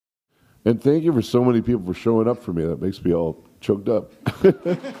And thank you for so many people for showing up for me. That makes me all choked up.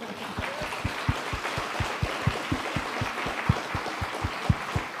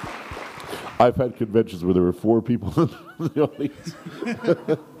 I've had conventions where there were 4 people in the audience.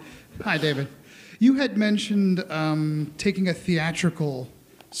 Hi, David. You had mentioned taking a theatrical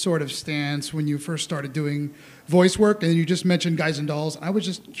sort of stance when you first started doing voice work, and you just mentioned Guys and Dolls. I was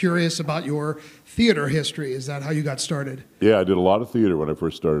just curious about your theater history. Is that how you got started? Yeah, I did a lot of theater when I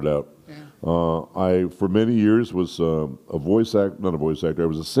first started out. Yeah. I, for many years, was not a voice actor, I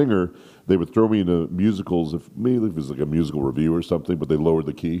was a singer. They would throw me into musicals, mainly if it was like a musical review or something, but they lowered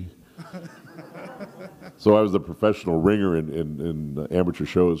the key. So I was a professional ringer in amateur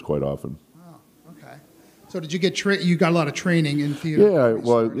shows quite often. Oh, okay. So did you get you got a lot of training in theater?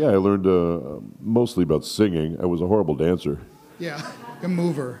 Yeah, I learned mostly about singing. I was a horrible dancer. Yeah, a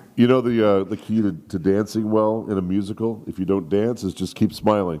mover. You know the key to dancing well in a musical? If you don't dance, is just keep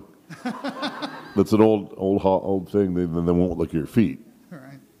smiling. That's an old thing. Then they won't look at your feet. All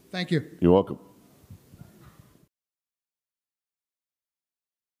right. Thank you. You're welcome.